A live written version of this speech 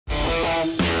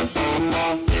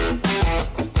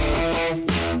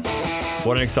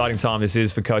What an exciting time this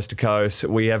is for Coast to Coast.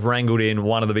 We have wrangled in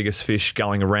one of the biggest fish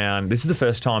going around. This is the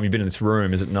first time you've been in this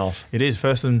room, is it not? It is,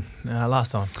 first and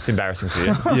last time. It's embarrassing for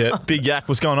you. Yeah, Big Yak,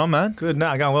 what's going on, man? Good,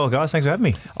 going well, guys. Thanks for having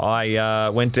me. I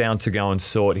went down to go and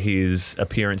sort his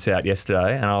appearance out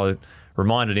yesterday, and I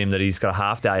reminded him that he's got a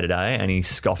half day today, and he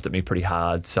scoffed at me pretty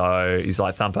hard. So he's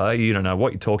like, Thumper, you don't know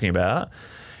what you're talking about.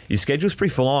 Your schedule's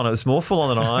pretty full on. It was more full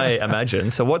on than I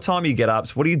imagined. So what time do you get up?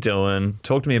 What are you doing?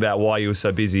 Talk to me about why you were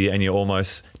so busy and you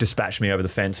almost dispatched me over the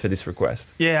fence for this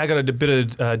request. Yeah, I got a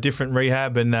bit of different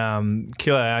rehab, and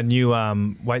Killer, our new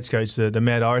weights coach, the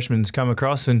Mad Irishman's come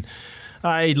across, and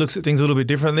he looks at things a little bit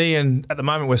differently. And at the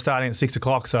moment we're starting at 6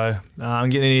 o'clock, so I'm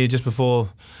getting in here just before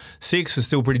 6. It's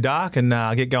still pretty dark, and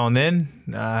I get going then.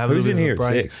 Who's in here at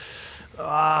 6?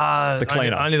 The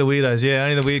cleaner. Only the weirdos, yeah,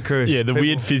 only the weird crew. Yeah, the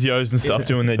weird physios and stuff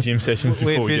doing their gym sessions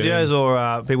before weird physios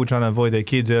or people trying to avoid their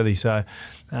kids early. So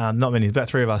not many, about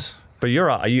 3 of us. But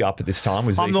are you up at this time?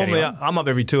 I'm up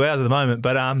every 2 hours at the moment,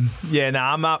 but I'm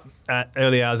up at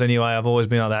early hours anyway. I've always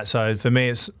been like that. So for me,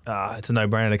 it's a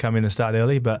no-brainer to come in and start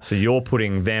early. But so you're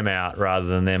putting them out rather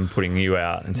than them putting you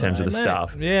out in terms of the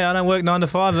stuff. Yeah, I don't work 9 to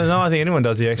 5. No, I don't think anyone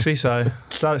does here actually. So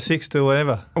start at 6 to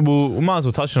whatever. Well, we might as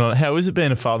well touch on it. How is it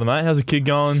being a father, mate? How's the kid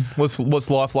going? What's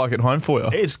life like at home for you?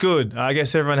 It's good. I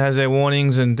guess everyone has their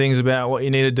warnings and things about what you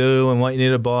need to do and what you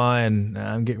need to buy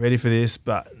and get ready for this.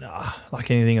 But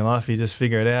like anything in life, you just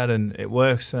figure it out and it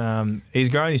works. He's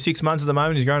grown. He's 6 months at the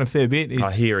moment. He's grown a fair bit.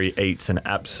 I hear he eats an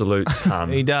absolute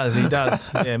ton. He does.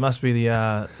 Yeah, it must be the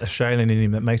Australian in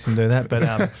him that makes him do that.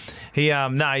 But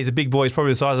he's a big boy. He's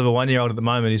probably the size of a 1-year-old at the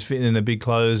moment. He's fitting in the big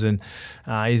clothes and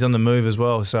he's on the move as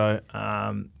well. So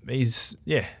it's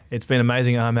been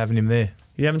amazing at home having him there.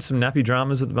 You having some nappy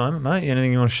dramas at the moment, mate?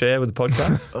 Anything you want to share with the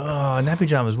podcast? Nappy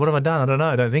dramas. What have I done? I don't know.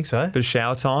 I don't think so. Bit of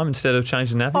shower time instead of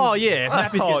changing nappies? Oh, yeah. If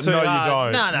nappies get too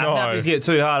hard. No, nappies get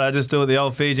too hard. I just do it the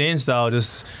old Fijian style.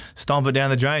 Just stomp it down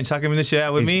the drain, chuck him in the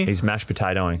shower with me. He's mashed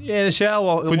potatoing. Yeah, the shower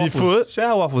waffles. With your foot?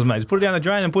 Shower waffles, mate. Just put it down the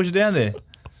drain and push it down there.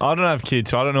 I don't have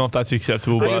kids, so I don't know if that's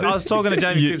acceptable. But I was talking to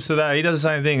Jamie Cripps today. He does the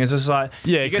same thing. It's just like...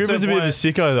 Yeah, Cripps is a bit of a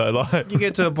sicko, though. You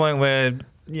get to a point where...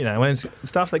 when it's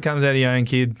stuff that comes out of your own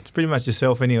kid, it's pretty much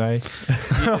yourself anyway.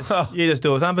 You just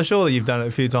do it. But surely you've done it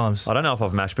a few times. I don't know if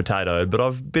I've mashed potato, but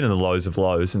I've been in the lows of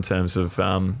lows in terms of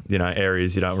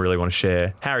areas you don't really want to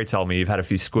share. Harry told me you've had a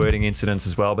few squirting incidents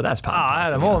as well, but that's part of it. I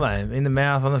had them all, mate. In the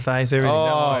mouth, on the face, everything.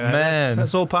 Oh, man.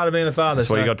 That's all part of being a father.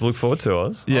 That's what you got to look forward to,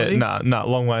 Oz. Yeah,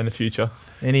 long way in the future.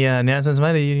 Any announcements,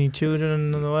 mate? Are you any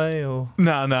children on the way? Or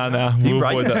No. You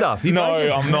break the stuff.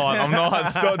 I'm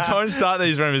not. Don't start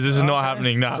these rumours. This is not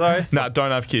happening. No, don't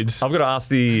have kids. I've got to ask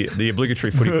the obligatory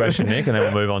footy question, Nick, and then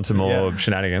we'll move on to more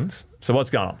shenanigans. So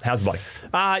what's going on? How's the body?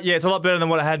 It's a lot better than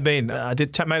what it had been. I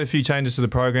made a few changes to the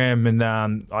program, and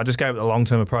I just gave it a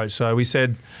long-term approach. So we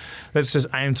said, let's just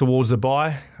aim towards the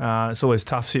bye. It's always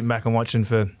tough sitting back and watching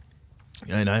for,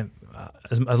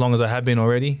 as long as I have been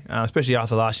already, especially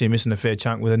after last year missing a fair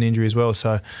chunk with an injury as well.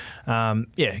 So,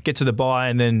 get to the bye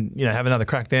and then have another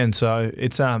crack then. So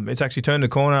it's actually turned the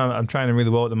corner. I'm training really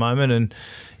well at the moment,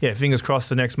 and fingers crossed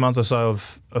the next month or so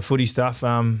of footy stuff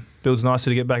builds nicely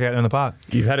to get back out in the park.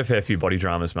 You've had a fair few body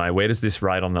dramas, mate. Where does this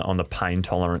rate on the pain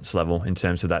tolerance level in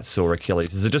terms of that sore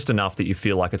Achilles? Is it just enough that you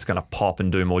feel like it's going to pop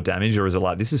and do more damage, or is it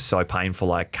like this is so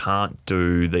painful I can't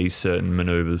do these certain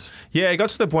manoeuvres? Yeah, it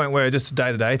got to the point where just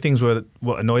day to day things were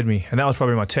what annoyed me, and that was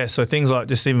probably my test. So things like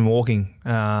just even walking.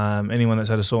 Anyone that's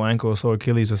had a sore ankle or sore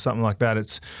Achilles or something like that,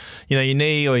 it's your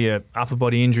knee or your upper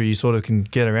body injury you sort of can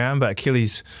get around, but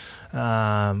Achilles.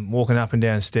 Walking up and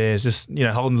down stairs, just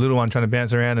holding the little one, trying to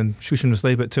bounce around and shush him to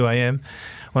sleep at 2 a.m.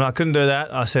 When I couldn't do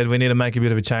that, I said we need to make a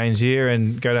bit of a change here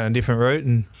and go down a different route.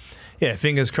 And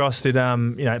fingers crossed it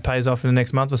it pays off in the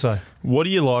next month or so. What do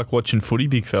you like watching footy,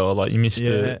 big fella? Like you missed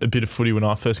a bit of footy when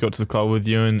I first got to the club with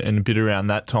you, and a bit around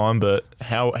that time. But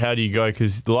how do you go?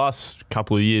 Because the last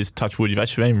couple of years, touch wood, you've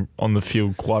actually been on the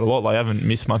field quite a lot. Like, I haven't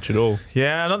missed much at all.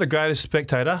 Yeah, I'm not the greatest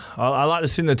spectator. I like to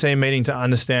sit in the team meeting to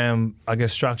understand, I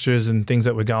guess, structures and things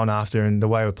that we're going after and the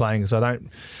way we're playing. So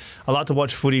I like to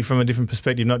watch footy from a different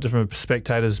perspective, not just from a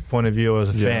spectator's point of view or as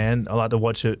a fan. I like to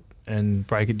watch it and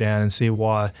break it down and see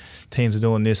why teams are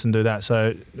doing this and do that.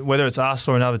 So whether it's us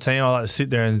or another team, I like to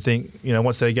sit there and think,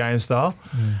 what's their game style,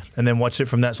 and then watch it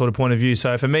from that sort of point of view.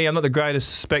 So for me, I'm not the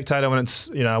greatest spectator when it's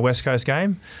a West Coast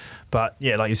game, but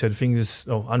like you said,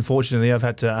 unfortunately, I've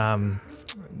had to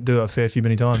do a fair few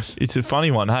many times. It's a funny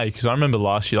one, hey, because I remember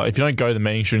last year, like, if you don't go to the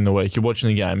meetings during the week, you're watching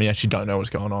the game and you actually don't know what's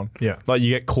going on. Yeah. Like, you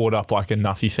get caught up like a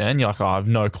Nuffy fan. You're like, I have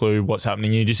no clue what's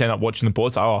happening. You just end up watching the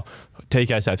boards. Like,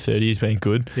 TK's had 30, he's been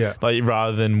good. Yeah. Like,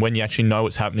 rather than when you actually know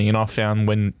what's happening. And I found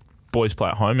when boys play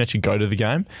at home, you actually go to the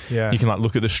game. Yeah. You can like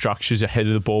look at the structures ahead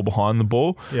of the ball, behind the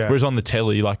ball. Yeah. Whereas on the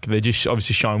telly, like they're just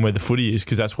obviously showing where the footy is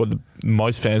because that's what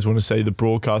most fans want to see, the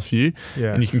broadcast view.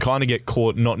 Yeah. And you can kind of get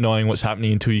caught not knowing what's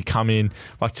happening until you come in.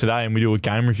 Like today, and we do a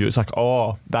game review. It's like,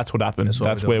 oh, that's what happened.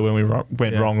 That's where when we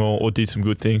went wrong or did some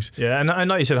good things. Yeah, and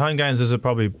like you said, home games is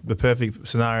probably the perfect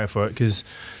scenario for it because,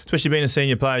 especially being a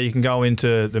senior player, you can go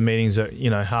into the meetings at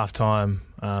half time.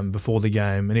 Before the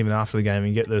game and even after the game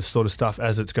and get the sort of stuff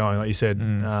as it's going, like you said,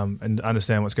 and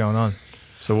understand what's going on.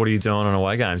 So what are you doing on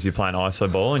away games? You're playing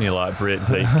ISO ball and you're like, Brit,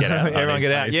 Zeke, get out. Everyone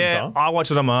get out. Yeah, I watch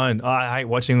it on my own. I hate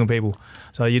watching with people.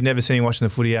 So you'd never see me watching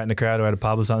the footy out in the crowd or at a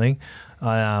pub or something.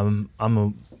 I'm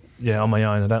on my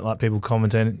own. I don't like people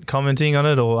commenting on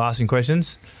it or asking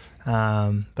questions.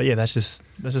 But yeah, that's just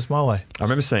my way. I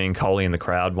remember seeing Coley in the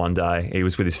crowd one day. He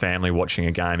was with his family watching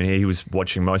a game, and he was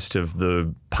watching most of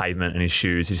the pavement in his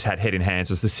shoes. He just had head in hands.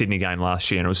 It was the Sydney game last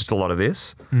year, and it was just a lot of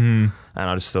this. And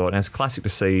I just thought, and it's classic to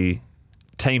see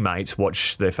teammates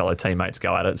watch their fellow teammates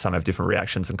go at it. Some have different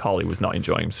reactions, and Coley was not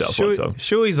enjoying himself.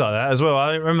 Sure, he's like that as well.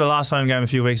 I remember the last home game a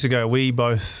few weeks ago. We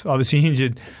both obviously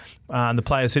injured. The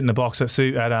players sit in the box at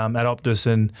Optus,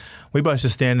 and we both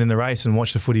just stand in the race and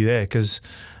watch the footy there because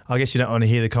I guess you don't want to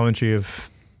hear the commentary of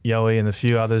Yowie and a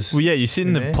few others. Well, yeah, you sit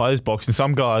in the players' box, and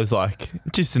some guys, like,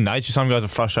 just the nature, some guys are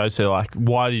frustrated. So, like,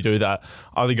 why do you do that?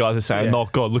 Other guys are saying, oh,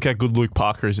 God, look how good Luke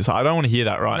Parker is. It's like, I don't want to hear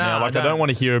that now. Like, I don't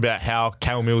want to hear about how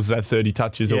Cal Mills has had 30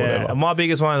 touches or whatever. My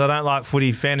biggest one is I don't like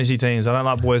footy fantasy teams. I don't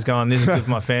like boys going, this is good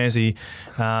for my fantasy.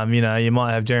 You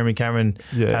might have Jeremy Cameron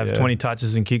have 20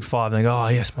 touches and kick 5 and they go, oh,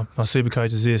 yes, my super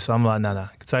coach is this. I'm like, no,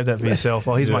 save that for yourself.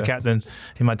 Oh, he's my captain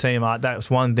in my team.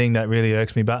 That's one thing that really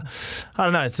irks me. But I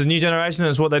don't know. It's the new generation.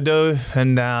 It's what they do.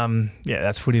 And,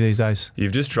 that's footy these days.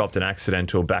 You've just dropped an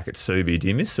accidental back at Subi. Do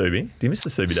you miss Subi? Do you miss the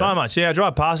Subi days? So much. Yeah, I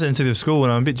drive past it into the school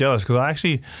and I'm a bit jealous because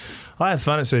I have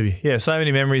fun at Subi. Yeah, so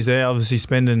many memories there. Obviously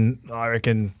spending, I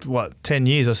reckon, 10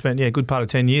 years. I spent, a good part of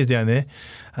 10 years down there.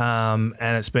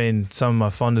 And it's been some of my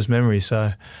fondest memories.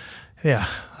 So, yeah,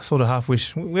 I sort of half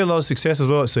wish. We had a lot of success as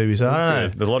well at Subi. So, I don't know.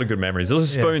 There's a lot of good memories. There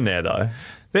was a spoon there, though.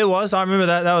 There was. I remember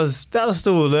that. That was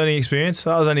still a learning experience.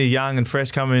 I was only young and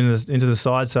fresh coming into the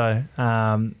side. So,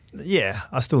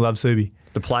 I still love Subi.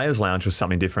 The players' lounge was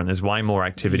something different. There's way more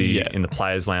activity in the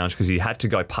players' lounge because you had to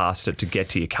go past it to get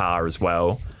to your car as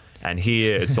well. And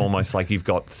here, it's almost like you've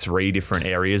got 3 different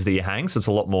areas that you hang, so it's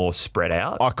a lot more spread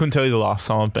out. I couldn't tell you the last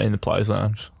time I've been in the players'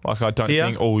 lounge. Like, I don't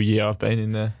think all year I've been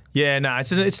in there. Yeah, no,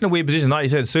 it's in a weird position. Like you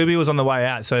said, Subi was on the way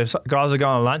out, so if guys are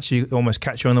going on lunch, you almost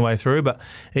catch you on the way through. But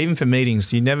even for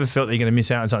meetings, you never felt that you're going to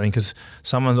miss out on something because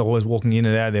someone's always walking in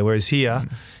and out of there. Whereas here,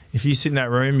 if you sit in that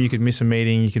room, you could miss a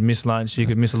meeting, you could miss lunch, you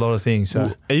could miss a lot of things.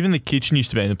 So even the kitchen used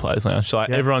to be in the players' lounge. So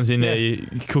everyone's in there,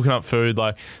 you're cooking up food,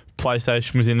 like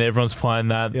PlayStation was in there, everyone's playing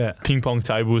that. Yeah. Ping pong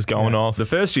table was going off. The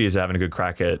first years having a good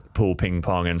crack at pool, ping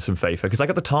pong, and some FIFA because they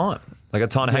got the time. They got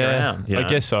time to hang around. You know? I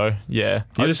guess so. Yeah.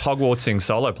 You're just Hogwartsing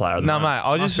solo player. No, mate.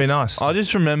 Must be nice. I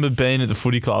just remember being at the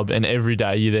footy club and every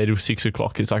day you're there till 6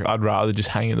 o'clock. It's like I'd rather just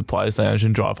hang in the players' lounge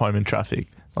and drive home in traffic.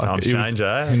 Like, Times change,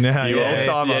 eh? No, you old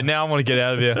timer. Yeah, now I want to get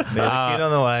out of here. Kid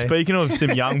on the way. Speaking of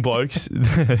some young blokes,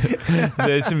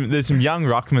 there's some young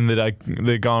ruckmen that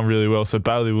are going really well. So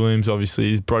Bailey Williams obviously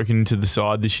has broken into the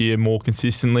side this year more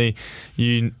consistently.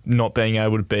 You not being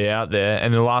able to be out there, and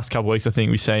in the last couple of weeks, I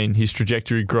think we've seen his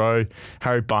trajectory grow.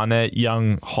 Harry Barnett,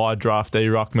 young high draftee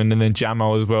ruckman, and then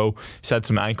Jamo as well. He's had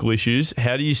some ankle issues.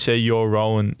 How do you see your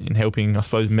role in helping, I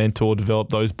suppose, mentor, develop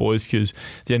those boys? Because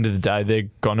at the end of the day, they're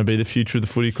going to be the future of the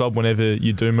footy club whenever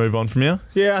you do move on from here?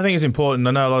 Yeah, I think it's important.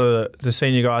 I know a lot of the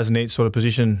senior guys in each sort of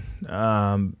position,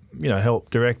 help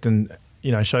direct and,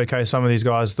 showcase some of these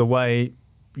guys the way,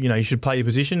 you should play your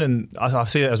position. And I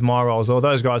see that as my role as well.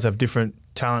 Those guys have different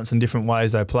talents and different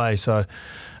ways they play. So,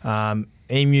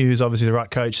 Emu, who's obviously the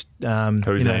ruck coach.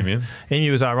 Who's Emu?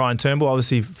 Emu is Ryan Turnbull,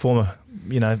 obviously former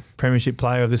premiership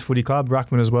player of this footy club,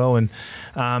 ruckman as well, and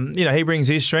he brings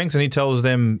his strengths and he tells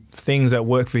them things that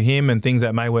work for him and things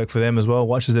that may work for them as well,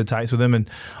 watches their takes with them, and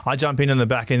I jump in on the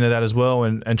back end of that as well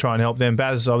and try and help them.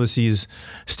 Baz obviously is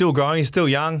still growing, he's still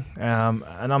young, and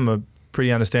I'm a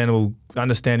pretty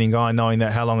understanding guy, knowing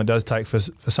that how long it does take for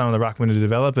some of the ruckmen to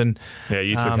develop. And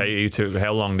you took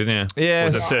how long, didn't you? Yeah,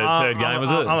 was it third game? Was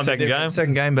it second game?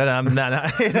 Second game, but no,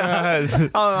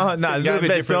 a little bit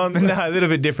different. No, a little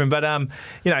bit different. But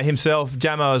himself,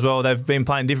 Jamo as well. They've been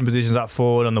playing different positions up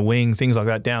forward, on the wing, things like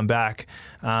that, down back.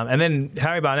 And then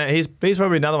Harry Barnett, he's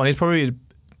probably another one. He's probably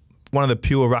one of the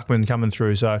pure ruckmen coming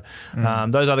through. So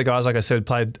those other guys, like I said,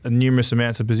 played numerous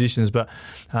amounts of positions, but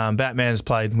Batman's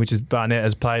played, which is Barnett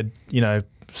has played,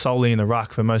 solely in the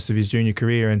ruck for most of his junior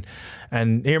career,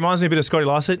 and he reminds me a bit of Scotty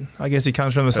Lycett. I guess he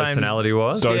comes from the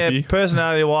Personality-wise? same... Yeah,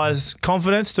 personality-wise,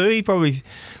 confidence too. He probably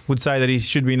would say that he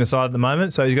should be in the side at the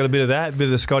moment, so he's got a bit of that, a bit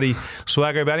of the Scotty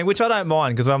swagger about him, which I don't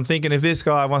mind, because I'm thinking if this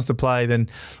guy wants to play, then,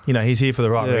 he's here for the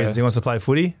right reasons. He wants to play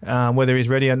footy, whether he's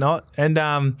ready or not. And,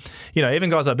 even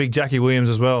guys like big Jackie Williams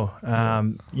as well.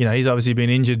 He's obviously been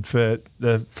injured for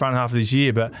the front half of this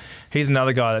year, but he's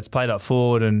another guy that's played up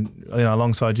forward and,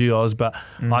 alongside you, Oz, but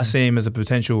I see him as a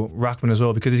potential ruckman as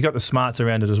well, because he's got the smarts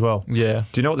around it as well. Yeah.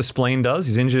 Do you know what the spleen does?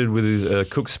 He's injured with his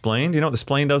Cook's spleen. Do you know what the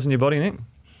spleen does in your body, Nick?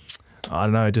 I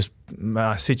don't know, just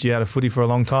sit you out of footy for a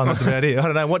long time. That's about it. I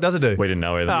don't know. What does it do? We didn't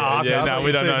know either. Oh, okay. No,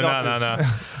 we don't know. No.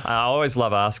 I always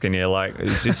love asking you, like,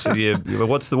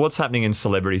 what's happening in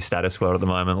celebrity status world at the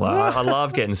moment? Like, I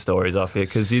love getting stories off here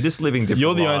because you're just living different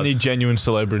You're the lives. only genuine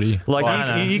celebrity. Like,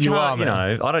 you can't,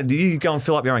 I don't. You go and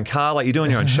fill up your own car, like you're doing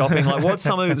your own shopping. Like, what's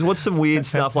some weird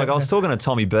stuff? Like, I was talking to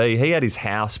Tommy B. He had his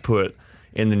house put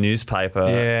in the newspaper.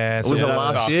 Yeah, was it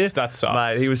last year? That sucks.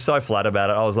 Mate, he was so flat about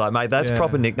it. I was like, mate, that's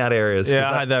proper Nick Nat areas.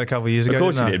 Yeah, I had that a couple of years ago. Of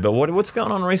course you did. But what's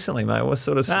going on recently, mate? What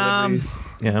sort of celebrity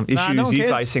issues you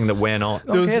facing that we're not?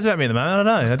 No one cares about me at the moment.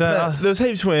 I don't know. There was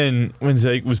heaps when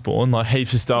Zeke was born, like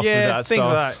heaps of stuff with that things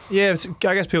stuff. like that. Yeah,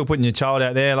 I guess people putting your child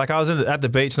out there. Like I was at the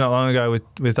beach not long ago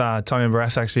with Tommy and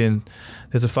Barras actually, and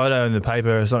there's a photo in the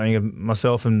paper or something of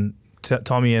myself and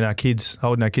Tommy and our kids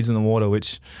holding our kids in the water,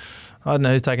 which I don't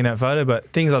know who's taking that photo, but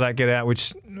things like that get out,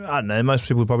 which I don't know, most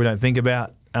people probably don't think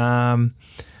about. I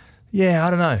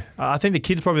don't know. I think the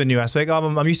kid's probably the new aspect.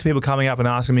 I'm used to people coming up and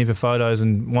asking me for photos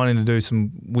and wanting to do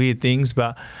some weird things,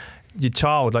 but your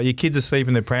child, like your kids are sleeping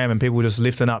in the pram and people just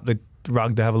lifting up the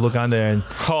rug to have a look under and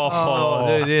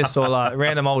do this, or like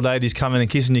random old ladies coming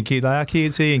and kissing your kid, like our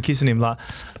kid's here and kissing him. Like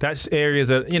that's areas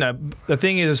that, the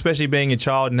thing is, especially being a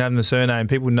child and having the surname,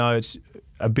 people know it's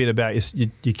a bit about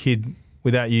your kid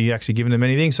without you actually giving them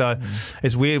anything. So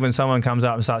it's weird when someone comes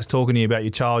up and starts talking to you about your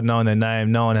child, knowing their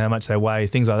name, knowing how much they weigh,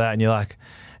 things like that, and you're like,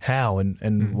 how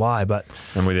and why? But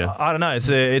I'm with you. I don't know.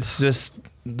 It's just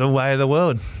the way of the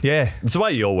world. Yeah. It's the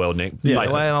way of your world, Nick. Yeah,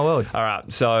 the way of my world. All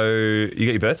right. So you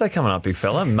got your birthday coming up, big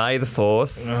fella. May the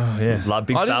 4th. Oh, yeah. Love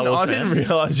big Star Wars I fan. didn't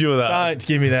realise you were that. Don't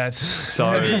give me that.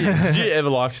 So Did you ever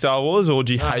like Star Wars, or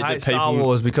do you hate that people... Star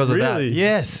Wars because of that. Really?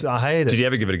 Yes, I hate it. did you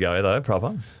ever give it a go, though,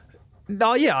 proper?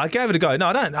 No, yeah, I gave it a go. No,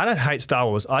 I don't hate Star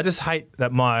Wars. I just hate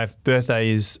that my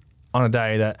birthday is on a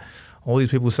day that all these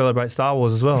people celebrate Star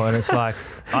Wars as well, and it's like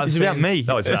It's about me.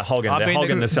 No, it's about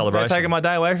hogging the celebration. They're taking my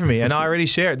day away from me, and I already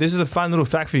share it. This is a fun little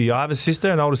fact for you. I have a sister,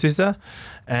 an older sister,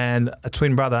 and a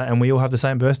twin brother, and we all have the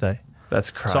same birthday. That's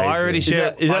crazy. So I already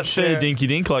share. Is that fair dinky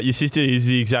dink? Like your sister is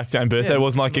the exact same birthday. It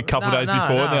wasn't like a couple days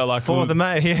before, and they're like 4th of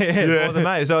May. Yeah, 4th of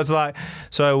May. So it's like,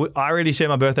 I already share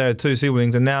my birthday with 2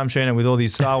 siblings, and now I'm sharing it with all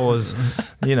these Star Wars,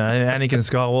 Anakin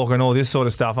Skywalker and all this sort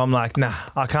of stuff. I'm like, nah,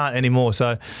 I can't anymore.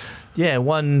 So, yeah,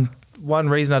 one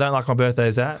reason I don't like my birthday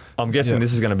is that. I'm guessing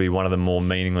this is going to be one of the more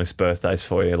meaningless birthdays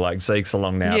for you. Like Zeke's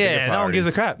along now. Yeah, no one gives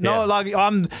a crap. No,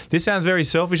 this sounds very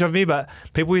selfish of me, but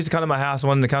people used to come to my house and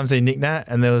wanted to come see Nick Nat,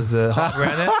 and there was the hype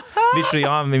around there. Literally,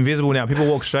 I'm invisible now. People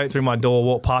walk straight through my door,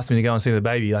 walk past me to go and see the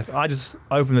baby. Like, I just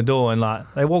open the door and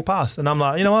they walk past, and I'm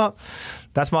like, you know what?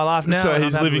 That's my life now. So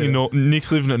he's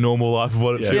Nick's living a normal life of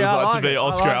what it feels like to be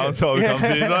Oscar Allen time comes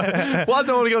in. Like, well, I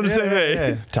don't want to come to see me.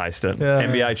 Yeah. Taste it. Yeah.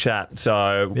 NBA chat.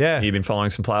 So you've been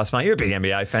following some playoffs, mate. You're a big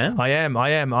NBA fan. I am.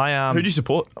 Who do you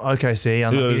support? OKC.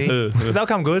 Unlucky. They'll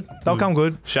come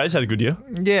good. Shay's had a good year.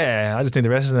 Yeah, I just think the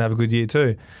rest of them have a good year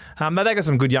too. But they got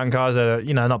some good young guys that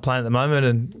are not playing at the moment,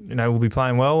 and will be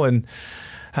playing well. And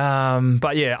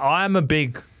but yeah, I'm a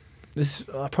big. This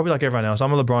probably like everyone else.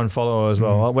 I'm a LeBron follower as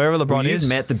well. Wherever LeBron is, you've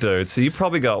met the dude, so you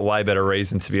probably got way better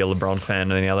reason to be a LeBron fan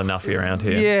than any other nuffy around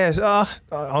here. Yes,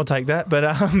 I'll take that.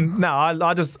 But no, I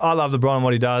love LeBron and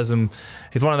what he does, and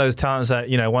he's one of those talents that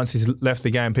once he's left the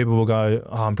game, people will go,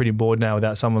 "Oh, I'm pretty bored now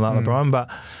without someone like LeBron." But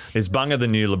is Bunga the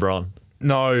new LeBron?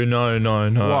 No.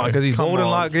 Why? Because he's bald and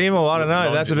like him, or I don't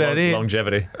know. That's about it.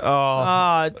 Longevity.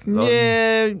 Yeah.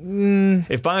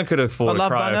 If Bunga could afford the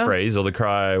cryo freeze or the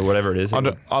cryo whatever it is, I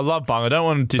love Bunga. I don't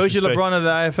want to disrespect. Who's your LeBron of the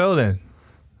AFL then?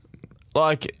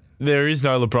 Like, there is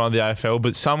no LeBron of the AFL,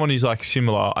 but someone who's like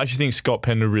similar. I actually think Scott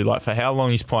Pendlebury, like for how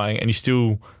long he's playing, and he's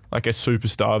still like a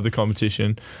superstar of the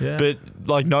competition. Yeah. But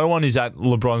like no one is at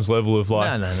LeBron's level of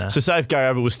like. No. So say if Gary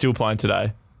Ablett was still playing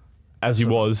today, as he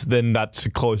was, then that's the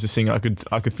closest thing I could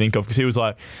think of, because he was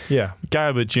like, Gary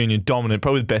Ablett Jr. dominant,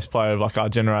 probably the best player of like our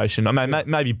generation. I mean,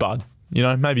 maybe Bud,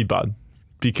 maybe Bud,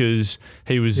 because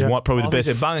he was probably the best.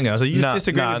 I Bungan. I was like, you just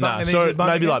disagree with Bungan. So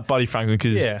maybe like Buddy Franklin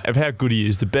because of how good he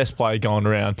is, the best player going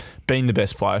around, been the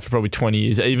best player for probably 20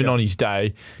 years, even on his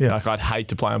day. Like I'd hate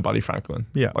to play on Buddy Franklin.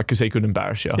 Like because he could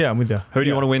embarrass you. Yeah, I'm with you. Who do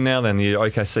you want to win now? Then the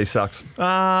OKC sucks.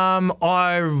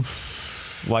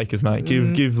 Lakers, mate.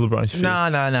 Give LeBron his fifth. No.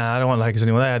 I don't want Lakers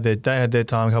anymore. They had their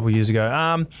time a couple of years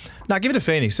ago. No, give it to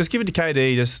Phoenix. Just give it to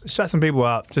KD. Just shut some people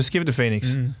up. Just give it to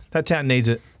Phoenix. That town needs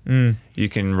it. You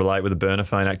can relate with the burner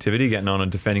phone activity, getting on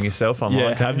and defending yourself online.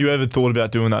 Yeah. Have you ever thought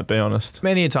about doing that? Be honest.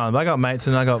 Many a time. I got mates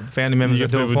and I got family members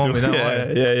that do it for me.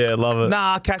 Yeah, love it.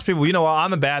 Nah, I catch people. You know what?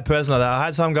 I'm a bad person like that. I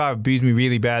had some guy abuse me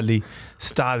really badly.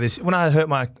 Started this when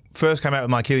I first came out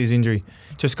with my Achilles injury.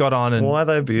 Just got on and why are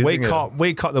they abusing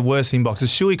we caught the worst inboxes.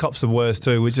 Shuey cops the worst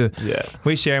too, which are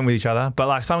we share them with each other. But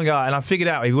like some guy, and I figured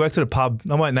out he worked at a pub.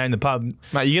 I won't name the pub.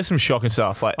 Mate, you get some shocking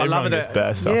stuff. Like everyone gets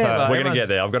bad stuff. Yeah, we're going to get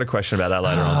there. I've got a question about that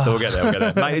later on, so we'll get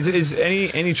there. Mate, is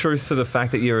any truth to the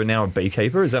fact that you're now a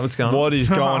beekeeper? Is that what's going on? What is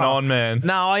going on, man?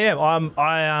 No, I am.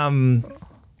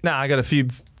 I got a few.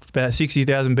 About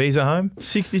 60,000 bees at home.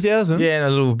 60,000? Yeah, and a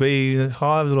little bee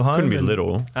hive, little home. Couldn't be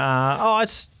little.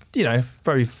 It's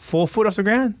probably 4 foot off the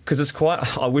ground. Because it's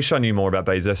quite. I wish I knew more about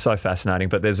bees. They're so fascinating,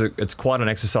 but it's quite an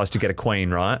exercise to get a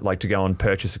queen, right? Like to go and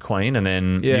purchase a queen, and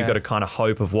then you've got to kind of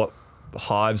hope of what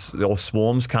hives or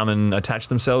swarms come and attach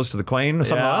themselves to the queen or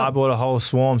something like that. I bought a whole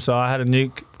swarm, so I had a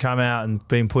nuke come out and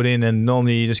been put in, and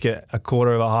normally you just get a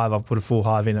quarter of a hive. I've put a full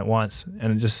hive in at once,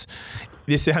 and it just.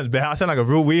 This sounds bad. I sound like a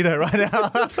real weirdo right now.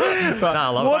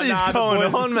 What is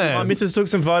going on, man? My missus took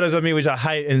some photos of me, which I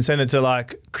hate, and sent it to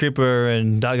like Cripper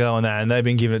and Duggo and that, and they've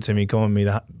been giving it to me, calling me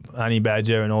the honey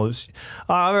badger and all this.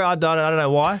 I don't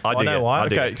know why. I know why.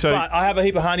 Okay, so but I have a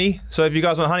heap of honey. So if you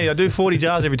guys want honey, I do 40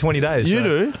 jars every 20 days. You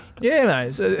do? Yeah, mate.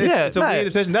 It's a weird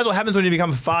obsession. That's what happens when you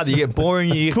become a father. You get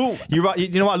boring. You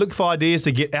know what? I look for ideas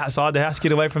to get outside the house,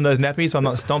 get away from those nappies, so I'm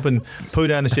not stomping poo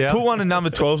down the shower. Put one in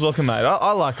number 12's locker, mate.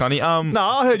 I like honey. No,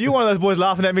 I heard you one of those boys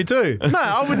laughing at me too. No,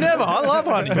 I would never. I love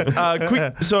honey.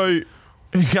 Quick. So,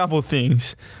 a couple of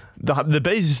things. The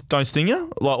bees don't sting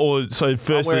you? Firstly,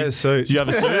 I wear a suit. Do you have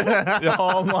a suit?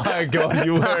 Oh my god,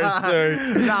 you wear a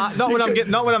suit. Nah, not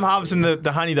when I'm harvesting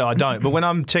the honey though. I don't. But when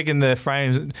I'm checking the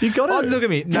frames, you got to look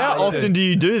at me. How often do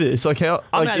you do this? I'm out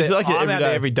there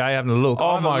every day having a look.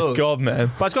 Oh my god,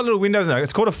 man! But it's got little windows now.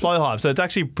 It's called a flow hive, so it's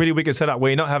actually pretty wicked setup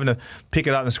where you're not having to pick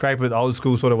it up and scrape it the old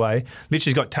school sort of way.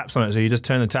 Literally, it's got taps on it, so you just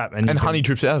turn the tap and honey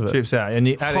drips out of it. Drips out, and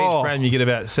at each frame you get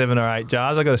about 7 or 8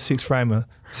 jars. I got a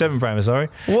 7-framer, sorry.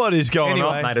 What is going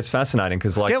on? Mate, it's fascinating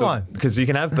because you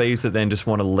can have bees that then just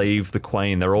want to leave the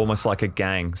queen. They're almost like a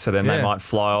gang. So then they might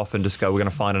fly off and just go, we're going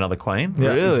to find another queen.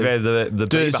 Yeah. It's very the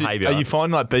bee behaviour. Are you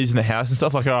finding like bees in the house and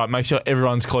stuff? Like, all right, make sure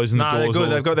everyone's closing the doors. They're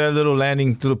good. They've got their little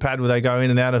pad where they go in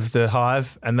and out of the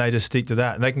hive and they just stick to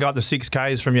that. And they can go up to 6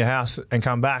 Ks from your house and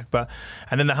come back.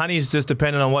 And then the honey's just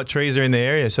dependent on what trees are in the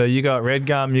area. So you got red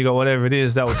gum, you got whatever it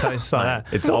is, that will taste like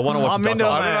that. I want to watch I don't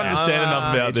understand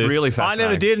enough about this. It's really fascinating. I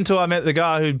never did until I met the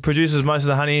guy who produces most of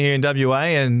the honey here in WA,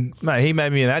 and mate, he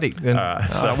made me an addict. And,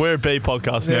 so we're a bee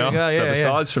podcast now. So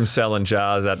besides from selling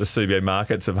jars at the Subic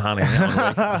markets of honey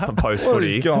on post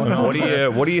footy,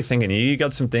 what are you thinking? You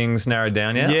got some things narrowed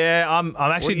down yet? Yeah, I'm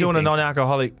actually doing a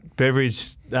non-alcoholic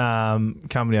beverage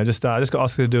company. I just got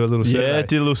Oscar to do a little survey. Yeah,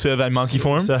 did a little survey monkey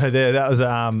for him. So that was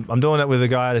I'm doing it with a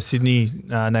guy out of Sydney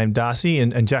named Darcy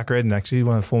and Jack Redden, actually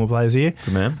one of the former players here.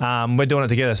 Good man. We're doing it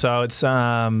together. So it's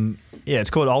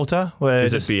it's called Alta.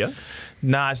 Is it beer?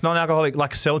 Nah, it's non-alcoholic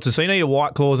like a seltzer. So your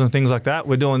White Claws and things like that.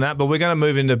 We're doing that, but we're going to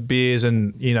move into beers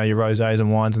and your rosés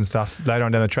and wines and stuff later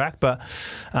on down the track. But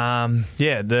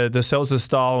the seltzer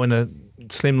style in a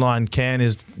slimline can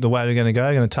is the way we're going to go.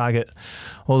 We're going to target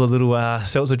all the little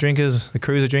seltzer drinkers, the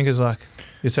cruiser drinkers like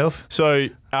yourself. So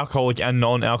alcoholic and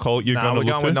non-alcoholic, we're going with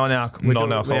non-alcoholic.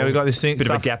 Non-alcoholic. We've got this thing. Bit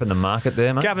of a gap in the market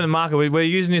there, mate. Gap in the market. We're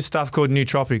using this stuff called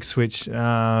nootropics, which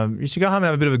you should go home and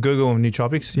have a bit of a Google on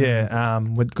nootropics. Yeah.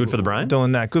 Good for the brain?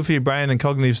 Doing that. Good for your brain and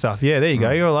cognitive stuff. Yeah, there you go.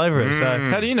 You're all over it. So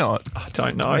how do you know it? I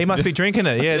don't know. He must be drinking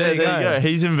it. Yeah, there you go.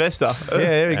 He's an investor. Yeah,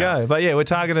 there we go. But yeah, we're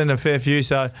targeting a fair few.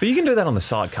 So, but you can do that on the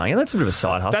side, can't you? That's a bit of a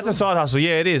side hustle. That's a side hustle.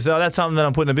 Yeah, it is. That's something that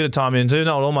I'm putting a bit of time into.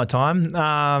 Not all my time.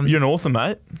 You're an author,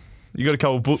 mate. You got a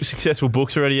couple of successful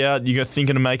books already out. You got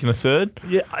thinking of making a third?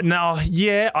 Yeah, no,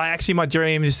 yeah. My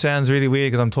dream just sounds really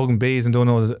weird because I'm talking bees and doing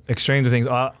all the extremes of things.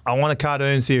 I want a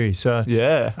cartoon series. So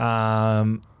yeah,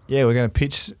 we're going to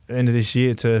pitch end of this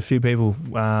year to a few people.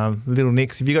 Little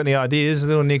Nick's. If you got any ideas,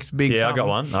 Little Nick's big. Yeah, I got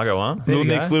one. Little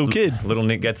Nick's little kid. Little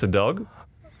Nick gets a dog.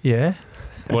 Yeah.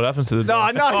 What happens to the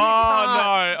No, dog? no, you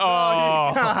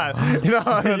Oh, can't. no.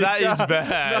 Oh. No, That is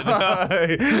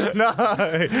bad. No.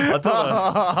 I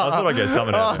thought I'd get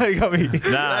something out of Oh, it. you got me.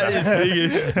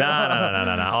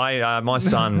 No. My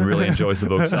son really enjoys the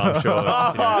book, so I'm sure.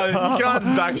 Oh, you can't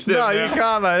backstep No, now. you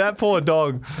can't, mate. That poor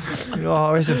dog.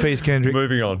 Oh, rest in peace, Kendrick.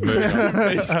 Moving on.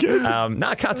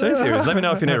 Cartoon series. Let me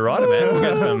know if you need a writer,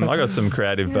 man. I got some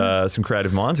creative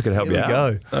minds that could help you Here we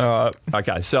out. go. All right.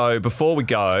 Okay, so before we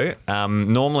go,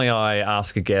 normally I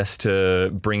ask a guest to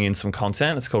bring in some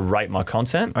content. It's called Rate My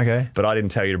Content. Okay. But I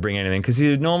didn't tell you to bring anything because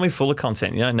you're normally full of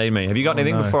content. You don't need me. Have you got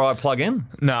anything no. before I plug in?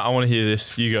 No, I want to hear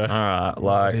this. You go. All right,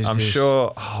 like is I'm this?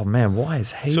 sure. Oh man, why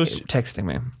is he So it's- texting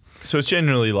me? So it's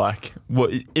generally like,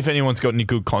 what if anyone's got any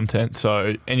good content?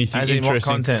 So anything As in what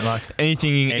interesting, content, like?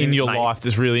 anything in your Mate, life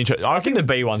that's really interesting. I think the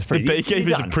B one's pretty. The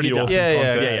beekeepers are pretty awesome Yeah,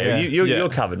 content. Yeah. Yeah. You're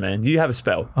covered, man. You have a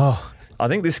spell. Oh, I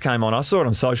think this came on. I saw it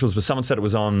on socials, but someone said it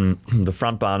was on the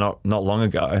front bar not long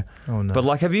ago. Oh, no. But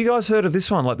like, have you guys heard of this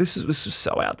one? Like, this is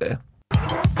so out there.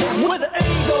 We're the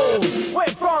Eagles, we're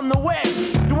from the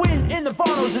West. To win in the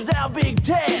finals is our big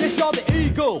test. Yes, you're the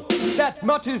Eagles, that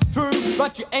much is true.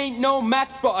 But you ain't no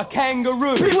match for a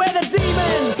kangaroo. Beware the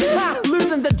demons,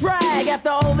 losing the drag. After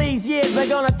all these years, we're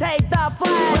gonna take the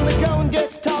flag. When the going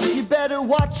gets tough, you better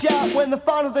watch out. When the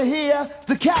finals are here,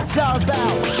 the cat's ours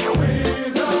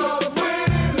out.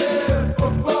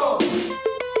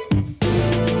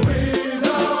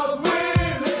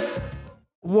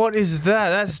 what is that?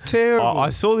 That's terrible. I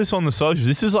saw this on the socials.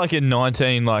 This was like a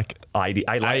 19 like 80s.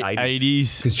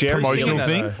 80s Jerry's promotional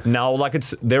singing thing. No, like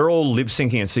they're all lip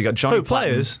syncing it. So you got Johnny Who,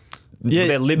 players? Yeah,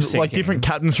 they're lip syncing. like different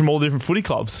captains from all different footy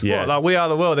clubs. Yeah. What, like We Are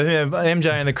the World. They think MJ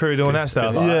and the crew doing that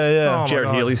stuff. Like, Yeah. oh my Jared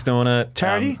God. Healy's doing it.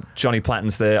 Charity? Johnny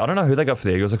Platton's there. I don't know who they got for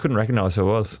the Eagles. I couldn't recognise who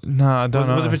it was. No, I don't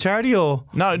know. Was it for charity or?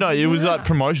 No, it was like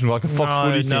promotion, like a Fox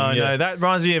footy thing. No, yeah. That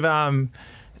reminds me of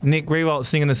Nick Rewalt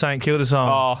singing the St Kilda song.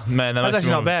 Oh man, That's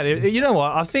actually not bad. You know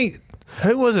what? I think,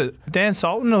 who was it? Dan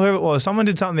Sultan or whoever it was. Someone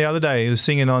did something the other day. He was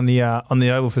singing on the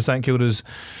Oval for St Kilda's.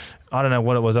 I don't know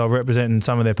what it was. They were representing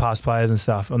some of their past players and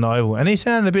stuff on the Oval. And he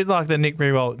sounded a bit like the Nick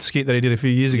Rewalt skit that he did a few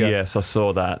years ago. Yes, I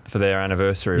saw that for their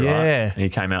anniversary, right? Yeah. And he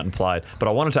came out and played. But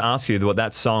I wanted to ask you what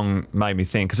that song made me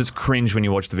think, because it's cringe when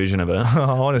you watch the vision of it.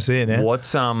 I want to see it now.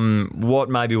 What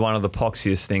maybe one of the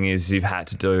poxiest thing is you've had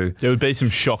to do There would be some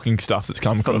shocking stuff that's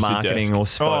come for across your marketing desk. or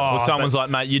spot. Oh, Or someone's like,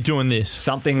 mate, you're doing this.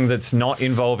 Something that's not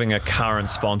involving a current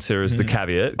sponsor is the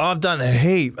caveat. I've done a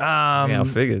heap. Yeah, I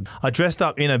figured. I dressed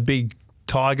up in a big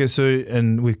tiger suit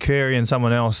and with Curry and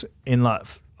someone else in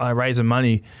raising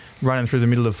money, running through the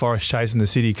middle of Forest Chase in the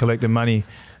city, collecting money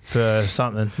for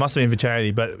something. Must have been for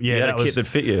charity, but yeah, You had that a kit was that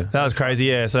fit you. that was crazy.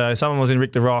 Yeah, so someone was in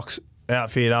Rick the Rock's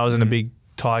outfit. I was in a big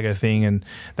tiger thing, and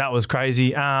that was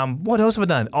crazy. What else have I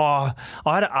done? Oh,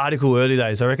 I had an article early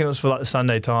days. I reckon it was for like the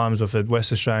Sunday Times or for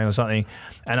West Australian or something.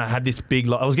 And I had this big.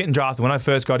 I was getting drafted when I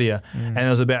first got here, and it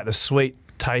was about the sweet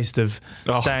taste of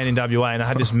staying in WA, and I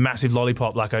had this massive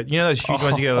lollipop, like those huge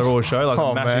ones you get at the Royal Show, like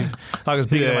a massive, like it's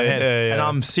bigger than my head. Yeah. And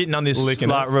I'm sitting on this Licking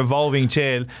like it. revolving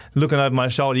chair, looking over my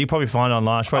shoulder. You probably find it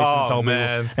online. I probably should have told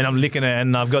man. people. And I'm licking it,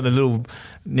 and I've got the little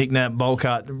knick-knack bowl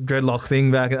cut dreadlock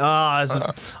thing back. I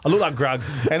look like Grug.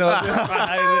 And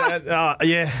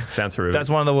yeah, Sounds horrific. that's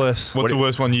one of the worst. What's the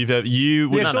worst one you've ever? You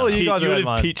would surely you guys have had have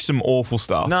mine. pitched some awful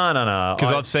stuff. No.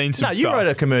 Because I've seen some No, stuff. you wrote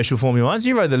a commercial for me once.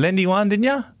 You wrote the Lendy one, didn't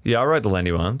you? Yeah, I wrote the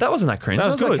Lendy one. That wasn't that cringe. That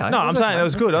was good. Okay. No, It I'm was saying okay. that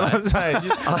was good. I'm not saying.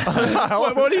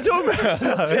 what are you talking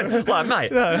about?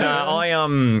 Like,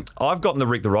 mate, I've gotten the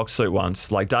Rick the Rock suit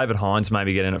once. Like, David Hines made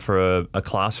me get in it for a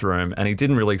classroom, and he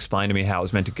didn't really explain to me how it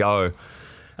was meant to go.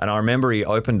 And I remember he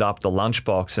opened up the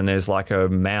lunchbox, and there's like a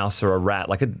mouse or a rat,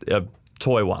 like a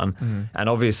toy one. And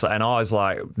obviously, and I was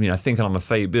like, thinking on my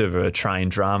feet, a bit of a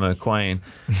trained drama queen.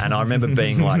 And I remember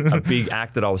being like a big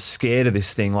act that I was scared of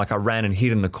this thing. Like, I ran and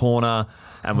hid in the corner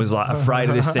and was like afraid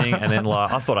of this thing, and then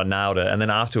like I thought I nailed it, and then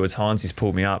afterwards Heinz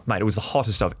pulled me up, mate. It was the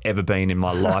hottest I've ever been in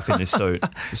my life in this suit.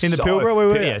 In the Pilbara, where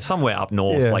were you? Yeah, somewhere up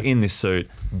north, Yeah. like in this suit,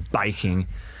 baking,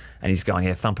 and he's going,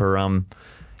 yeah, Thumper,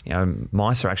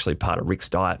 mice are actually part of Rick's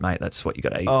diet, mate. That's what you got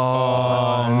to eat.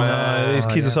 Oh man, these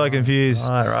kids are so confused.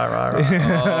 Right.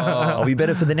 I'll be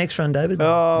better for the next run, David.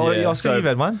 Oh, Yeah. I've seen you've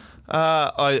had one.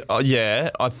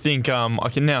 I think I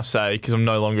can now say, because I'm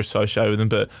no longer associated with them,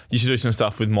 but you should do some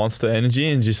stuff with Monster Energy,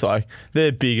 and just like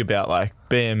they're big about like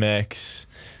BMX,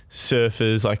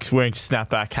 surfers, like wearing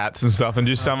snapback hats and stuff, and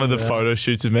just some of the photo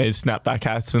shoots of me in snapback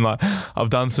hats, and like I've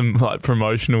done some like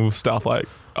promotional stuff. Like,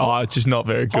 it's just not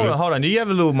very good. Hold on. Do you have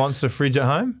a little Monster fridge at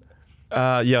home?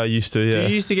 Yeah, I used to. Yeah.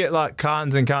 You used to get like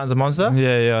cartons and cartons of Monster.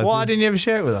 Yeah. I Why did. didn't you ever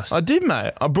share it with us? I did,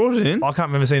 mate. I brought it in. I can't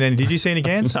remember seeing any. Did you see any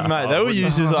cans? Mate, they were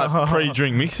used as like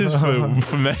pre-drink mixes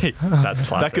for me. That's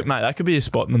classic. That could be a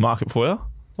spot in the market for you.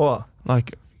 What?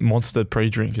 Like Monster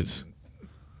pre-drinkers.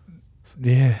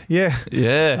 Yeah.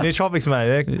 Nootropics,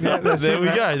 mate.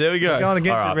 Yeah, there we go. Going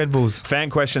against All right. your Red Bulls. Fan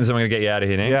questions, and we're going to get you out of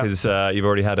here now Yeah. because you've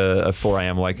already had a 4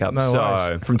 a.m. wake up. No so,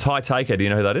 worries. from Ty Taker, do you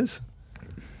know who that is?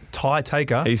 Ty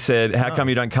Taker. He said, how come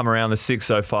you don't come around the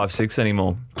 6056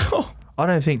 anymore? I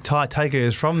don't think Ty Taker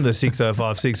is from the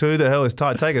 6056. Who the hell is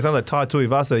Ty Taker? Sounds like Tai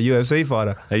Tuivasa, a UFC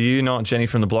fighter. Are you not Jenny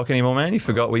from the block anymore, man? You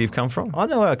forgot where you've come from? I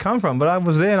know where I come from, but I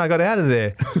was there and I got out of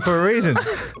there for a reason.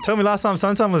 Tell me last time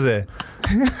Sunshine was there.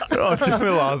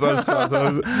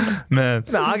 Man.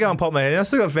 No, I go and pop my head in. I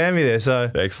still got family there, so.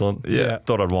 Excellent. Yeah.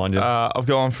 Thought I'd wind you. I've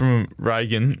gone from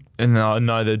Reagan, and I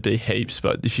know there'd be heaps,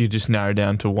 but if you just narrow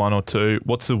down to one or two,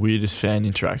 what's the weirdest fan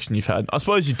interaction you've had? I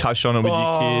suppose you touched on it with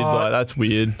your kid. Like, that's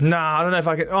weird. Nah, I don't know if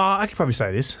I could. Oh, I could probably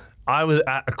say this. I was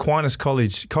at Aquinas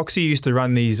College. Coxie used to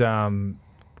run these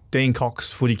Dean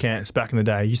Cox footy camps back in the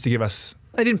day. He used to give us.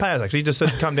 They didn't pay us actually. He just said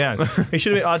come down. He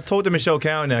should have. I talked to Michelle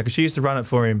Cowan now because she used to run it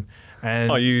for him.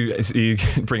 And you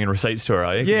bringing receipts to her,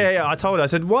 are you? Yeah. I told her. I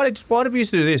said, why did we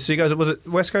used to do this? She goes, was it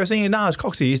West Coast thing? No, it's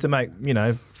Coxie. He used to make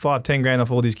 5-10 grand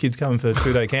off all these kids coming for a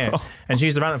 2-day camp, and she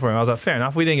used to run it for him. I was like, fair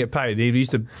enough. We didn't get paid. He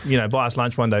used to buy us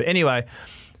lunch one day. Anyway,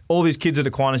 all these kids at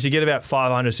Aquinas, you get about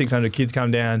 500, 600 kids come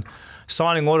down,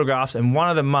 signing autographs, and one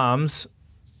of the mums,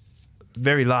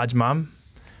 very large mum,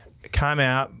 came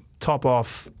out, top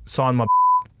off, signed my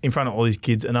in front of all these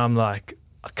kids, and I'm like,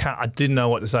 I didn't know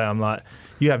what to say. I'm like,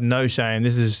 you have no shame.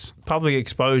 This is public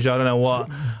exposure. I don't know what.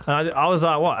 And I was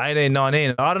like, what, 18,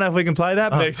 19? I don't know if we can play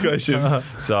that. Next question.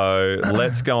 So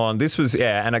let's go on. This was,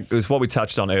 and it was what we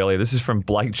touched on earlier. This is from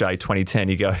Blake J 2010.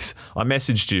 He goes, I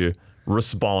messaged you,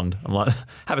 respond. I'm like,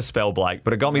 have a spell, Blake.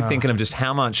 But it got me thinking of just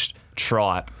how much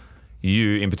tripe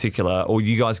you in particular, or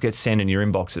you guys get sent in your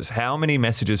inboxes. How many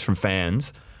messages from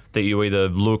fans that you either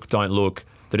look, don't look,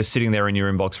 that are sitting there in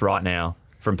your inbox right now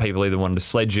from people either wanting to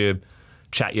sledge you,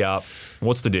 chat you up?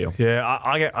 What's the deal? Yeah,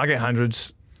 I get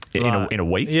hundreds. In a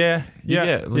week? Yeah. You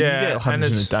get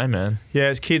hundreds in a day, man. Yeah,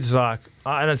 it's kids like,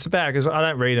 and it's bad because I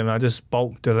don't read them. I just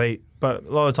bulk delete. But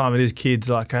a lot of the time it is kids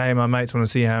like, hey, my mates want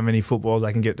to see how many footballs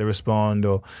they can get to respond,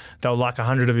 or they'll like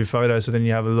 100 of your photos, so then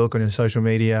you have a look on your social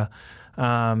media.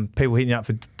 People hitting you up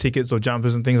for tickets or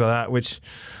jumpers and things like that, which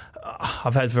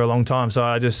I've had for a long time.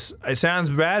 So it sounds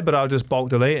bad, but I'll just bulk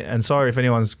delete. And sorry if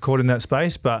anyone's caught in that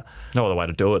space, but No other way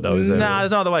to do it, though, is there? Nah,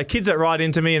 there's no other way. Kids that write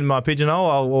into me in my pigeonhole,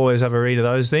 I'll always have a read of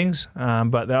those things.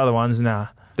 But the other ones, nah.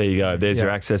 There you go. There's your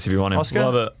access if you want him. Oscar?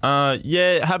 Love it.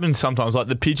 Yeah, it happens sometimes. Like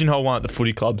the pigeonhole one at the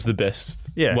footy club's the best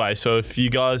way. So if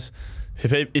you guys,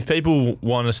 if people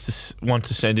want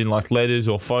to send in like letters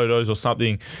or photos or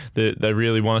something that they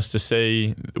really want us to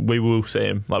see, we will see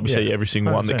them. Like we see every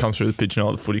single one that comes through the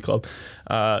pigeonhole at the footy club.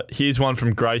 Here's one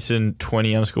from Grayson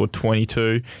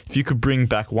 20_22. If you could bring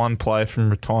back one player from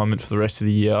retirement for the rest of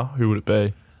the year, who would it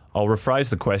be? I'll rephrase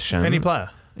the question. Any player.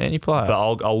 Any player. But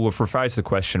I'll rephrase the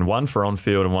question. One for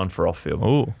on-field and one for off-field.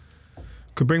 Ooh.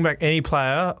 Could bring back any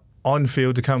player on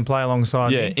field to come play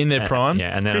alongside me. in their prime.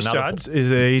 And then Chris another. Judd is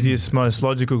the easiest, most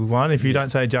logical one. If you don't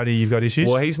say Juddy, you've got issues.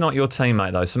 Well, he's not your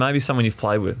teammate though, so maybe someone you've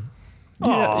played with.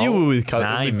 Yeah, you were with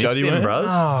Nah, you missed Juddy, him, weren't you?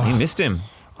 bros. You missed him.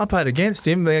 I played against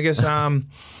him. I guess, okay,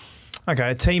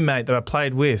 a teammate that I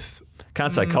played with.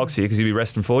 Can't say Coxie because you'd be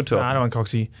resting forward to it. No, I don't want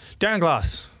Coxie. Darren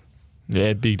Glass.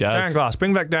 Yeah, big days. Darren Glass.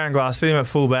 Bring back Darren Glass. Sit him at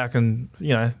fullback, and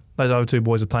those other two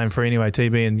boys are playing free anyway,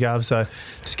 TB and Gov. So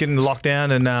just get into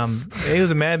lockdown, and he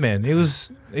was a madman. He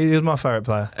was my favourite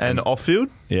player. And off-field?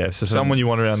 Yeah, so Someone you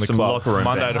want around the some club. locker room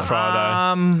Monday to banter.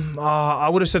 Friday. I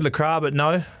would have said Lacroix, but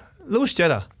no. Lewis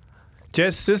Jetta.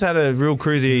 Jet's just had a real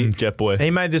cruisy. Jet boy. He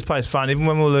made this place fun, even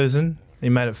when we were losing. He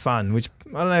made it fun, which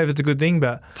I don't know if it's a good thing,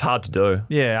 but It's hard to do.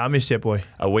 yeah, I miss Jet Boy.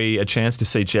 Are we a chance to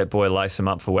see Jet Boy lace him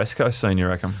up for West Coast soon, you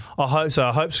reckon? I hope so.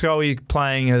 I hope Scully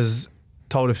playing has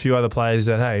told a few other players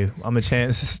that, hey, I'm a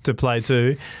chance to play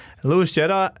too. Lewis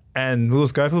Jetta and Will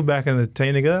Schofield back in the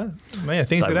team together, man,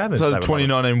 things could happen. So the would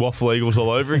 2019 Waffle Eagles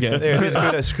all over again. Yeah, it's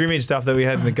good that scrimmage stuff that we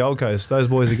had in the Gold Coast. Those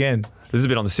boys again. This is a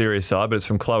bit on the serious side, but it's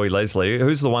from Chloe Leslie.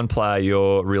 Who's the one player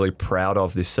you're really proud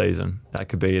of this season? That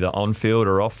could be either on-field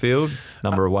or off-field.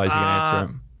 Number of ways you can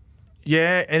answer it.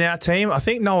 Yeah, in our team, I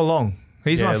think Noah Long.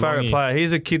 He's my favourite Longy. player.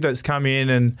 He's a kid that's come in,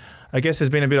 and I guess there's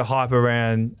been a bit of hype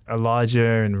around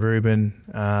Elijah and Ruben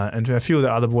and a few of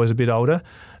the other boys a bit older.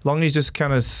 Longy's just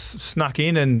kind of snuck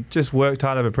in and just worked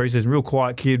hard over pre-season. Real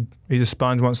quiet kid. He's a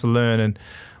sponge, wants to learn, and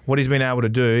what he's been able to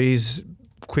do, he's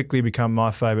quickly become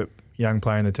my favourite young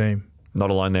player in the team. Not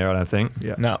alone there, I don't think.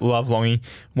 Yeah. No, love Longy.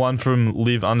 One from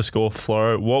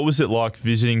live_Floro. What was it like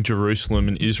visiting Jerusalem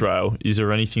and Israel? Is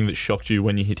there anything that shocked you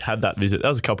when you had that visit? That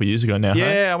was a couple of years ago now. Yeah,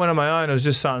 hey? I went on my own. It was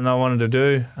just something I wanted to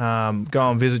do.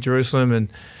 Go and visit Jerusalem and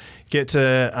get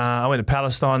to. I went to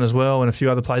Palestine as well and a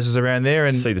few other places around there.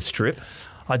 And See the Strip?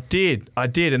 I did,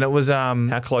 and it was.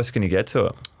 How close can you get to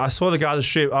it? I saw the Gaza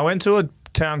Strip. I went to a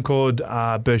town called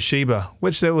Beersheba,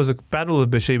 which there was a battle of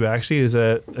Beersheba. Actually, as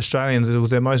Australians, it was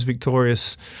their most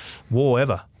victorious war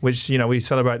ever. Which we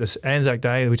celebrate this Anzac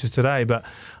Day, which is today. But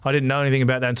I didn't know anything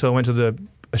about that until I went to the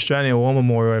Australian War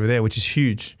Memorial over there, which is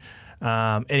huge.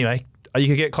 Anyway, you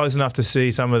could get close enough to see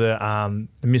some of the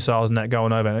missiles and that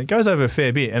going over, and it goes over a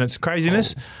fair bit, and it's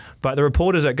craziness. But the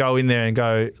reporters that go in there and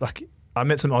go, like, I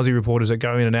met some Aussie reporters that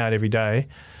go in and out every day.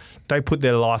 They put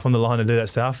their life on the line to do that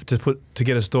stuff to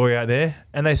get a story out there,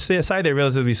 and they say they're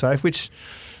relatively safe, which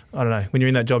I don't know. When you're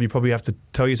in that job, you probably have to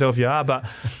tell yourself you are. But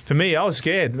for me, I was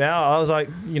scared. Now I was like,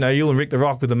 you and Rick the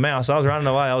Rock with the mouse. I was running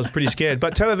away. I was pretty scared.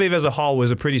 But Tel Aviv as a whole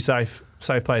was a pretty safe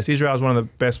place. Israel is one of the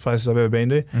best places I've ever been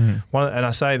to, and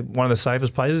I say one of the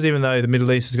safest places. Even though the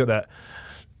Middle East has got that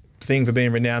thing for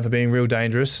being renowned for being real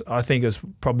dangerous, I think it's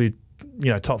probably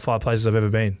top 5 places I've ever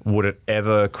been. Would it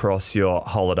ever cross your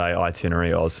holiday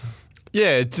itinerary, Oz?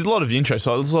 Yeah, it's a lot of interest.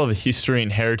 Like, there's a lot of history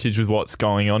and heritage with what's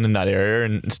going on in that area,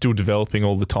 and it's still developing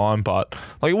all the time. But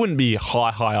it wouldn't be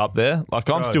high up there. Like,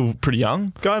 I'm still pretty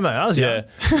young. Go, mate. I was young.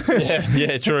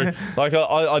 yeah, true. Like,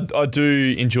 I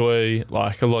do enjoy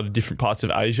like a lot of different parts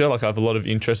of Asia. Like, I have a lot of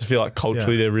interest. I feel like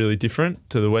culturally they're really different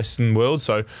to the Western world.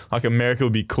 So, like, America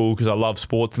would be cool because I love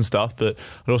sports and stuff. But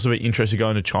I'd also be interested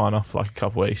going to China for like a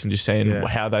couple of weeks and just seeing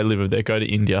how they live over there. Go to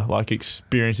India, like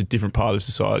experience a different part of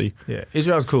society. Yeah,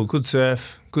 Israel's cool. Good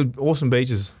surf, good, awesome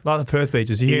beaches, like the Perth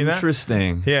beaches. You hearing that?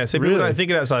 Interesting. Yeah, so people don't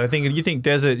think of that side. You think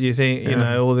desert, you think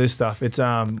all this stuff. It's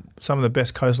some of the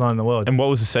best coastline in the world. And what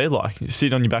was the sea like? You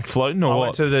sit on your back floating, or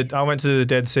what? I went to the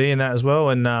Dead Sea and that as well.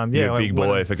 And You're a big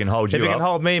boy. If it can hold you up. If it can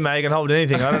hold me, mate, it can hold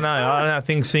anything. I don't know. I don't know how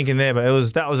things sink in there,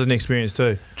 but that was an experience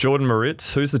too. Jordan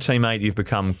Moritz, who's the teammate you've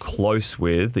become close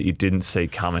with that you didn't see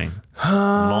coming?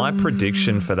 My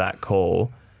prediction for that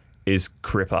call is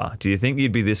Cripper. Do you think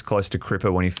you'd be this close to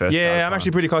Cripper when he first started? Yeah, I'm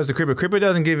actually pretty close to Cripper. Cripper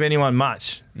doesn't give anyone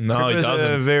much. No, Cripper's he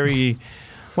doesn't. a very,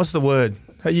 what's the word?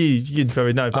 You'd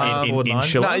probably know.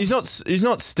 Insular? No, he's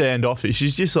not standoffish.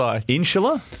 He's just like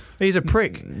Insular? He's a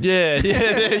prick. yeah.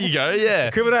 There you go. Yeah.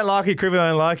 Cripper don't like you. Cripper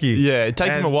don't like you. Yeah, it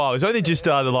takes him a while. He's only just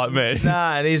started like me.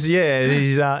 Nah, and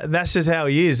he's that's just how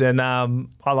he is, and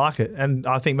I like it, and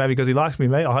I think maybe because he likes me,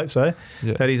 mate. I hope so.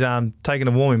 Yeah. That he's taking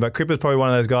a warming. But Cripper's probably one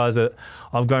of those guys that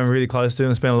I've grown really close to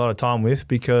and spent a lot of time with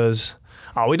because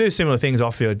we do similar things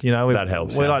off field. That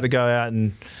helps. We like to go out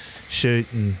and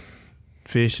shoot and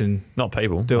fish and not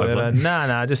people. Do whatever.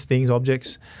 Nah, just things,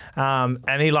 objects.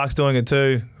 And he likes doing it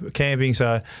too, camping.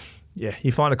 So yeah,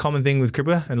 you find a common thing with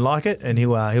Cripper and like it, and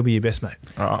he'll be your best mate.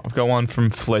 All right, I've got one from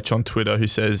Fletch on Twitter who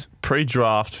says,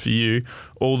 pre-draft for you,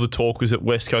 all the talk was that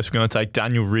West Coast were going to take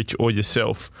Daniel Rich or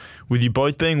yourself. With you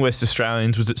both being West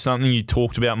Australians, was it something you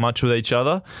talked about much with each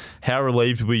other? How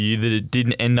relieved were you that it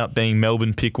didn't end up being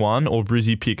Melbourne pick 1 or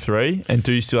Brizzy pick 3? And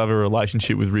do you still have a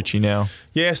relationship with Richie now?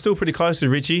 Yeah, still pretty close to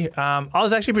Richie. I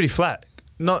was actually pretty flat.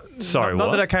 Not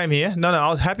that I came here. No, I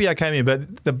was happy I came here.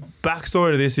 But the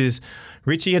backstory to this is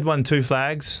Richie had won 2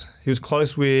 flags. He was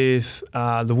close with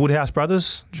the Woodhouse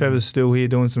brothers. Trevor's still here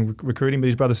doing some recruiting, but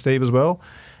his brother Steve as well.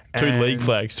 2 league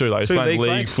flags too. Like 2 league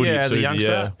flags, footy as a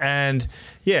youngster. Yeah. And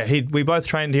we both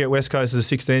trained here at West Coast as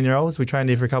 16-year-olds. We trained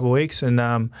here for a couple of weeks,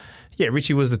 and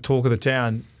Richie was the talk of the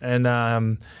town.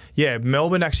 And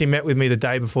Melbourne actually met with me the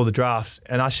day before the draft,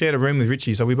 and I shared a room with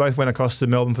Richie. So we both went across to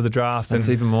Melbourne for the draft. That's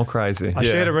even more crazy. I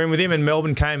shared a room with him, and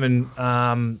Melbourne came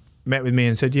and met with me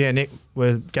and said, "Yeah, Nick,"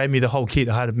 gave me the whole kit.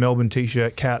 I had a Melbourne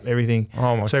t-shirt, cap, everything.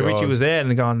 Oh my God. So Richie was there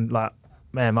and going like,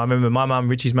 man, I remember my mum,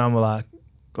 Richie's mum, were like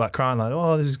crying, like,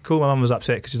 "Oh, this is cool." My mum was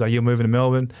upset because she's like, "You're moving to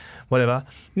Melbourne," whatever.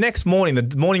 Next morning,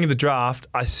 the morning of the draft,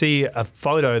 I see a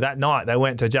photo that night. They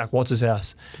went to Jack Watts'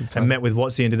 house and met with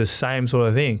Wattsy and did the same sort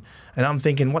of thing. And I'm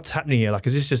thinking, what's happening here? Like,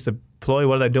 is this just a ploy?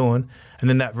 What are they doing? And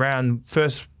then that round,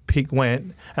 first pick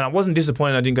went, and I wasn't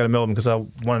disappointed I didn't go to Melbourne because I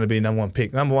wanted to be number 1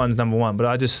 pick. Number 1's number 1, but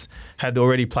I just had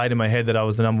already played in my head that I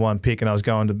was the number 1 pick and I was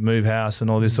going to move house and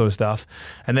all this sort of stuff.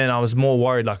 And then I was more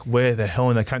worried, like, where the hell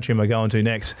in the country am I going to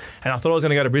next? And I thought I was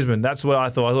going to go to Brisbane. That's what I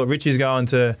thought. I thought Richie's going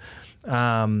to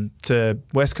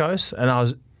West Coast,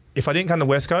 and if I didn't come to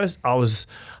West Coast, I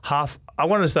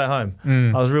wanted to stay home.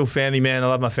 I was a real family man. I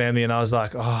love my family, and I was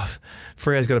like,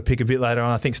 Freo's got to pick a bit later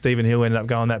on. I think Stephen Hill ended up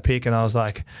going that pick, and I was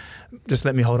like, just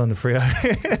let me hold on to Freo.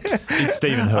 It's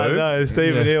Stephen who? I know,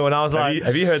 Stephen Hill. And I was like...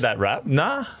 Have you heard that rap?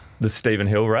 Nah. the Stephen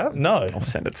Hill rap? No. I'll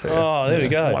send it to you. Oh, there we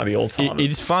go. One of the all-time.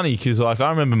 It's funny because like I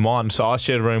remember mine. So I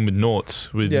shared a room with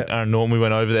Norts with Aaron Norton. We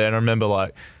went over there, and I remember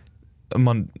like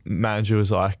my manager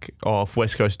was like, "Oh, if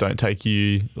West Coast don't take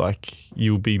you, like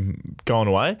you'll be going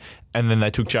away." And then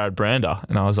they took Jared Brander,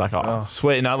 and I was like, "Oh,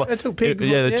 sweet!" And they took Pig.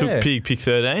 They took Pig, pick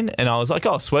 13, and I was like,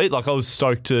 "Oh, sweet!" Like I was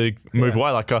stoked to move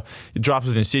away. Like the draft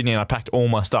was in Sydney, and I packed all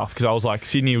my stuff because I was like,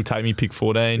 Sydney will take me pick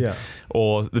 14,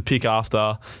 or the pick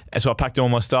after, and so I packed all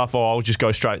my stuff. Oh, I'll just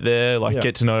go straight there, like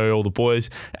get to know all the boys,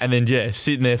 and then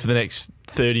sitting there for the next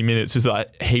 30 minutes, there's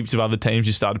like heaps of other teams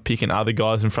just started picking other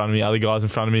guys in front of me,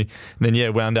 and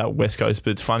then wound out West Coast.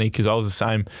 But it's funny because I was the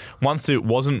same. Once I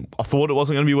thought it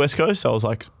wasn't going to be West Coast, I was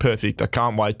like, perfect. I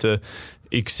can't wait to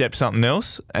accept something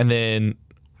else, and then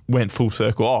went full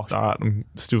circle. Oh, all right, I'm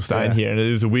still staying here. And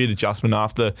it was a weird adjustment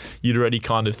after you'd already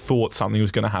kind of thought something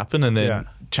was going to happen, and then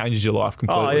changes your life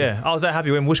completely. Oh yeah, I was that happy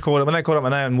when they called up my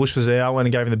name and Woosh was there. I went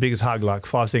and gave him the biggest hug like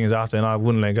 5 seconds after, and I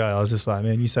wouldn't let go. I was just like,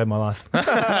 man, you saved my life.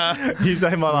 You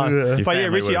saved my life. But yeah,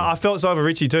 Richie, I felt so for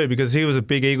Richie too because he was a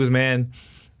big Eagles man.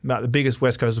 About the biggest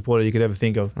West Coast supporter you could ever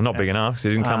think of. Not big enough because he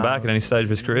didn't come back at any stage of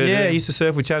his career. Yeah, he used to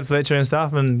surf with Chad Fletcher and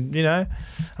stuff, and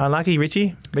unlucky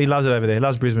Richie. He loves it over there. He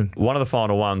loves Brisbane. One of the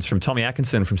final ones from Tommy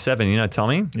Atkinson from 7. You know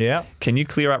Tommy? Yeah. Can you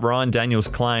clear up Ryan Daniels'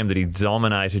 claim that he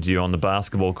dominated you on the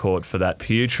basketball court for that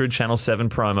putrid Channel 7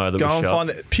 promo that Go was and shot? find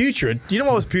it. Putrid? You know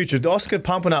what was putrid? Oscar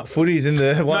pumping up footies in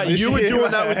the one. No, you were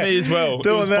doing that with me as well.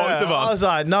 Doing that. Both of us. I was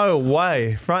like, no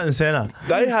way. Front and centre.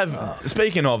 They have,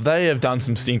 speaking of, they have done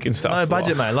some stinking stuff. Low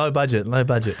budget, mate. Low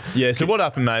budget. Yeah, so what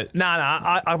happened, mate?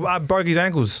 I broke his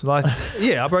ankles. I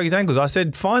broke his ankles. I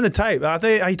said, find the tape. I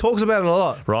think he talks about it a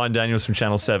lot. Ryan Daniels from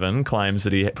Channel 7 claims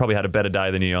that he probably had a better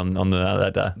day than you on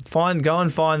that day. Go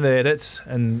and find the edits,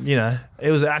 and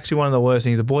it was actually one of the worst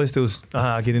things. The boys still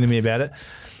get into me about it.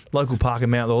 Local park in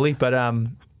Mount Lawley, but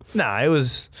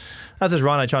that's just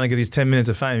Rhino trying to get his 10 minutes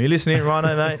of fame. You listening,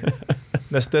 Rhino, mate?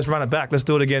 Let's run it back. Let's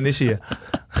do it again this year.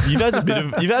 You've had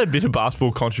a bit of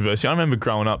basketball controversy. I remember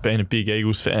growing up being a big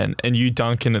Eagles fan and you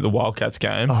dunking at the Wildcats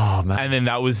game. Oh, man. And then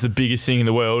that was the biggest thing in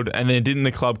the world. And then didn't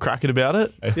the club crack it about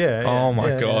it? Yeah. Oh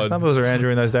my God. Thumper was around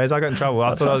during those days. I got in trouble.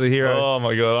 I thought I was a hero. Oh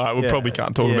my God. All right, we probably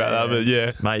can't talk about that, but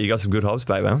yeah. Mate, you got some good hobs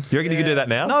back then. You reckon you can do that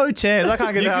now? No chance. I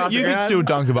can't get that off the You can ground. still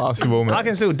dunk a basketball, man. I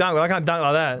can still dunk, but I can't dunk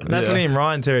like that. That's Liam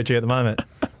Ryan territory at the moment.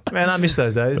 Man, I miss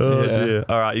those days. Oh, dear.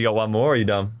 All right, you got one more or are you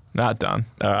done? Nah, done.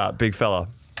 All right, big fella.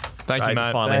 Thank you,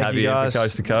 mate. Finally Thank have you, you in guys. for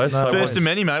Coast to Coast. No, First of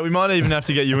many, mate. We might even have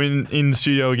to get you in the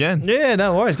studio again. Yeah,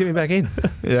 no worries. Get me back in.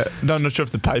 Yeah. No, I'm not sure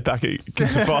if the pay packet can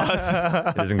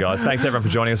suffice. It isn't, guys. Thanks, everyone, for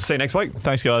joining us. See you next week.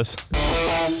 Thanks, guys.